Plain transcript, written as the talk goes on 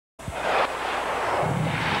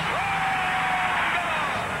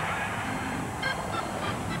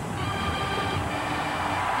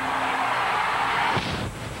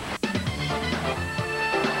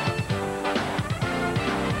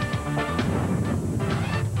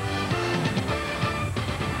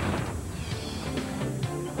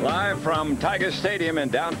from Tiger Stadium in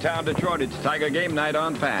downtown Detroit. It's Tiger game night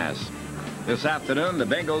on Pass. This afternoon, the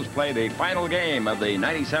Bengals play the final game of the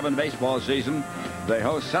 '97 baseball season. They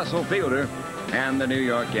host Cecil Fielder and the New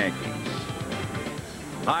York Yankees.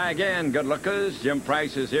 Hi again, good lookers. Jim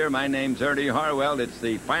Price is here. My name's Ernie Harwell. It's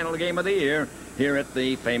the final game of the year here at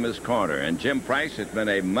the famous corner. And Jim Price, it's been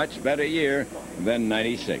a much better year than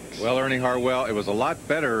 '96. Well, Ernie Harwell, it was a lot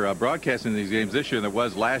better broadcasting these games this year than it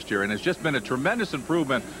was last year, and it's just been a tremendous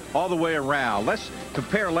improvement all the way around. Let's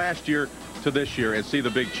compare last year to this year and see the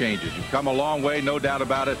big changes. You've come a long way, no doubt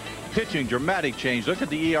about it. Pitching, dramatic change. Look at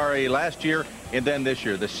the ERA last year and then this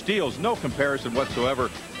year. The steals, no comparison whatsoever.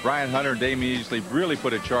 Brian Hunter and Damian Easley really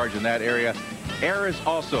put a charge in that area. Errors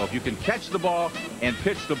also. If you can catch the ball and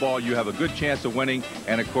pitch the ball, you have a good chance of winning.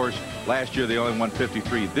 And, of course, last year they only won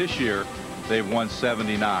 53. This year they've won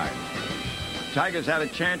 79. Tigers had a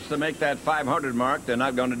chance to make that 500 mark. They're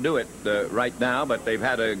not going to do it right now, but they've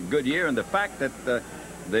had a good year. And the fact that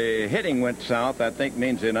the hitting went south, I think,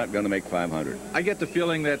 means they're not going to make 500. I get the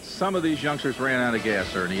feeling that some of these youngsters ran out of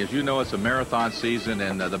gas, Ernie. As you know, it's a marathon season,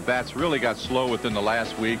 and the bats really got slow within the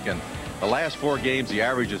last week. And the last 4 games, the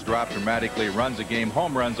average has dropped dramatically. Runs a game,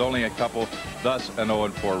 home runs only a couple, thus an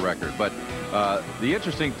 0-4 record. But the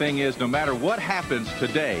interesting thing is, no matter what happens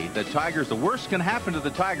today, the Tigers, the worst can happen to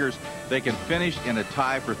the Tigers, they can finish in a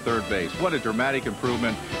tie for third base. What a dramatic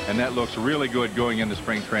improvement, and that looks really good going into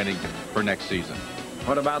spring training for next season.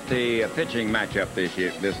 What about the pitching matchup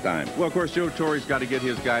this time? Well, of course, Joe Torre's got to get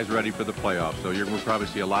his guys ready for the playoffs, so we'll probably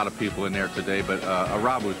see a lot of people in there today, but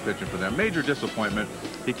Arabu's pitching for them. Major disappointment.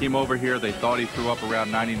 He came over here. They thought he threw up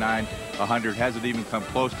around 99, 100. Hasn't even come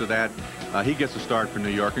close to that. He gets a start for New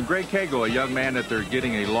York. And Greg Cagle, a young man that they're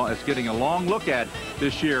getting a long look at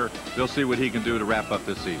this year. They'll see what he can do to wrap up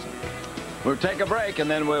this season. We'll take a break, and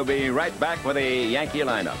then we'll be right back with a Yankee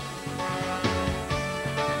lineup.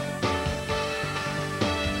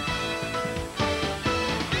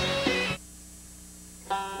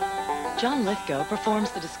 John Lithgow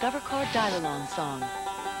performs the Discover Card Dial-Along song.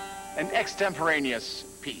 An extemporaneous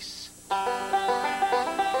piece.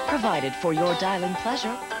 Provided for your dialing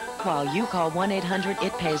pleasure while you call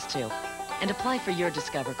 1-800-IT-PAYS-2 and apply for your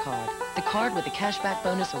Discover Card, the card with the cashback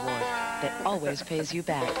bonus award that always pays you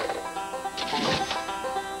back.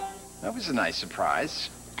 That was a nice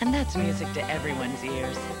surprise. And that's music to everyone's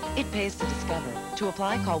ears. It pays to Discover. To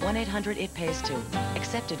apply, call 1-800-IT-PAYS-2.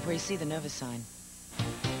 Accepted where you see the Nova sign.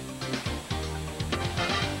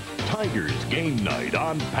 Tigers game night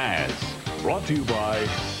on Pass. Brought to you by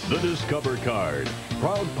the Discover Card,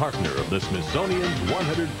 proud partner of the Smithsonian's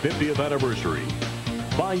 150th anniversary.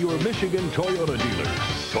 By your Michigan Toyota dealer,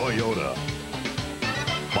 Toyota.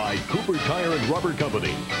 By Cooper Tire and Rubber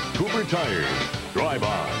Company, Cooper Tires, drive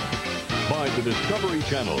on. By the Discovery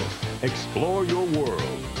Channel, explore your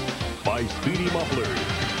world. By Speedy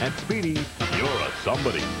Mufflers, at Speedy, you're a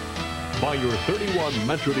somebody. By your 31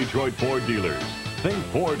 Metro Detroit Ford dealers, think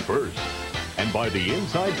Ford first. And by the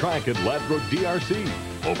Inside Track at Ladbroke DRC,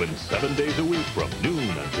 open 7 days a week from noon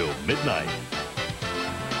until midnight.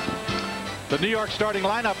 The New York starting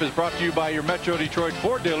lineup is brought to you by your Metro Detroit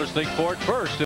Ford dealers. Think Ford first.